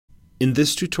In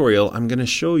this tutorial, I'm going to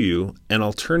show you an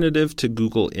alternative to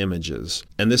Google Images.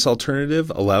 And this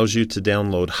alternative allows you to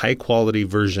download high-quality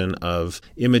version of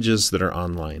images that are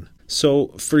online. So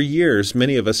for years,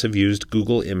 many of us have used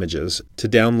Google Images to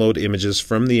download images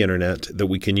from the internet that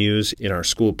we can use in our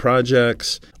school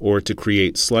projects or to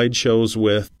create slideshows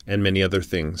with, and many other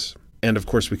things. And of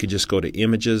course, we could just go to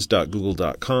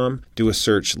images.google.com, do a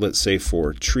search, let's say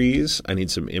for trees. I need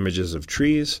some images of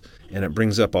trees, and it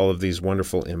brings up all of these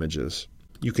wonderful images.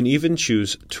 You can even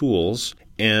choose tools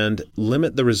and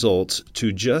limit the results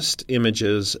to just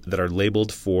images that are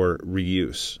labeled for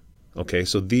reuse. Okay,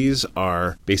 so these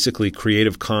are basically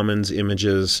Creative Commons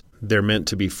images. They're meant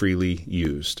to be freely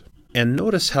used. And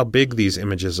notice how big these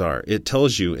images are. It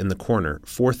tells you in the corner,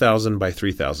 4,000 by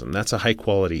 3,000. That's a high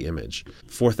quality image.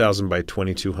 4,000 by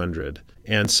 2,200.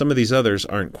 And some of these others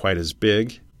aren't quite as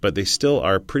big, but they still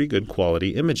are pretty good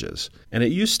quality images. And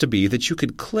it used to be that you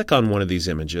could click on one of these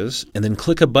images and then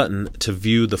click a button to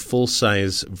view the full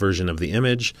size version of the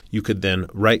image. You could then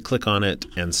right click on it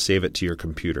and save it to your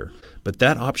computer. But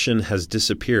that option has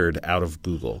disappeared out of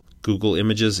Google. Google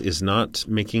Images is not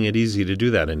making it easy to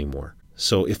do that anymore.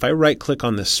 So if I right-click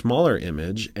on this smaller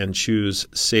image and choose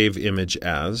Save Image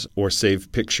As or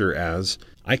Save Picture As,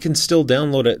 I can still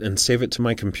download it and save it to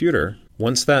my computer.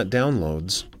 Once that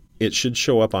downloads, it should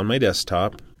show up on my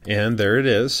desktop, and there it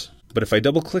is. But if I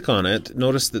double-click on it,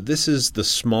 notice that this is the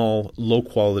small,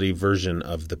 low-quality version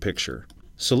of the picture.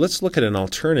 So let's look at an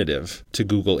alternative to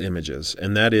Google Images,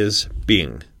 and that is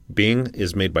Bing. Bing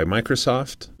is made by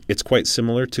Microsoft. It's quite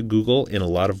similar to Google in a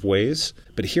lot of ways.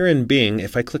 But here in Bing,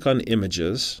 if I click on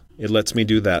images, it lets me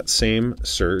do that same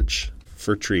search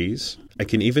for trees. I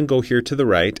can even go here to the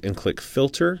right and click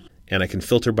filter, and I can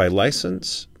filter by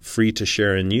license, free to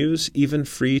share and use, even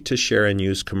free to share and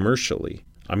use commercially.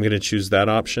 I'm going to choose that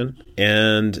option.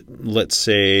 And let's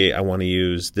say I want to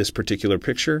use this particular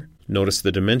picture. Notice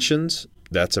the dimensions.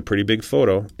 That's a pretty big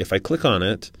photo. If I click on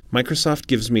it, Microsoft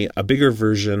gives me a bigger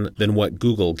version than what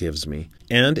Google gives me.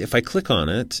 And if I click on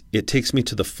it, it takes me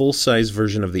to the full-size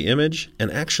version of the image.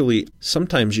 And actually,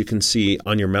 sometimes you can see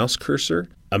on your mouse cursor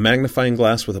a magnifying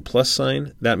glass with a plus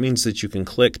sign. That means that you can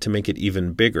click to make it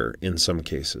even bigger in some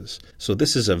cases. So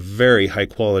this is a very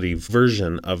high-quality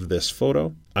version of this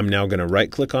photo. I'm now going to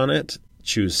right-click on it,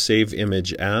 choose Save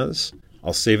Image As.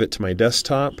 I'll save it to my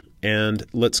desktop, and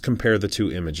let's compare the two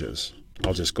images.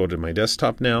 I'll just go to my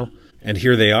desktop now, and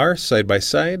here they are side by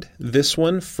side. This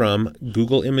one from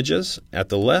Google Images at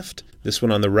the left, this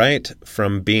one on the right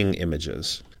from Bing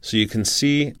Images. So you can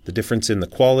see the difference in the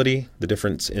quality, the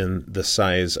difference in the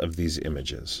size of these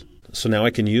images. So now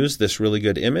I can use this really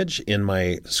good image in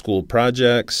my school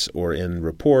projects or in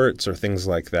reports or things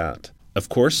like that. Of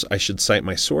course, I should cite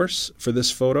my source for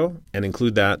this photo and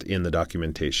include that in the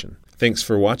documentation. Thanks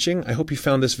for watching. I hope you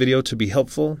found this video to be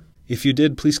helpful. If you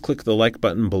did, please click the like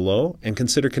button below and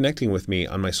consider connecting with me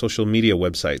on my social media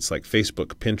websites like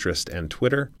Facebook, Pinterest, and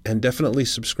Twitter. And definitely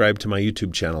subscribe to my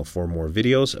YouTube channel for more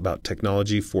videos about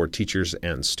technology for teachers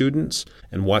and students.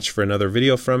 And watch for another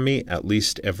video from me at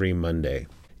least every Monday.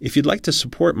 If you'd like to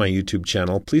support my YouTube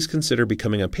channel, please consider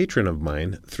becoming a patron of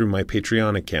mine through my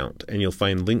Patreon account, and you'll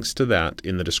find links to that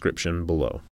in the description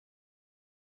below.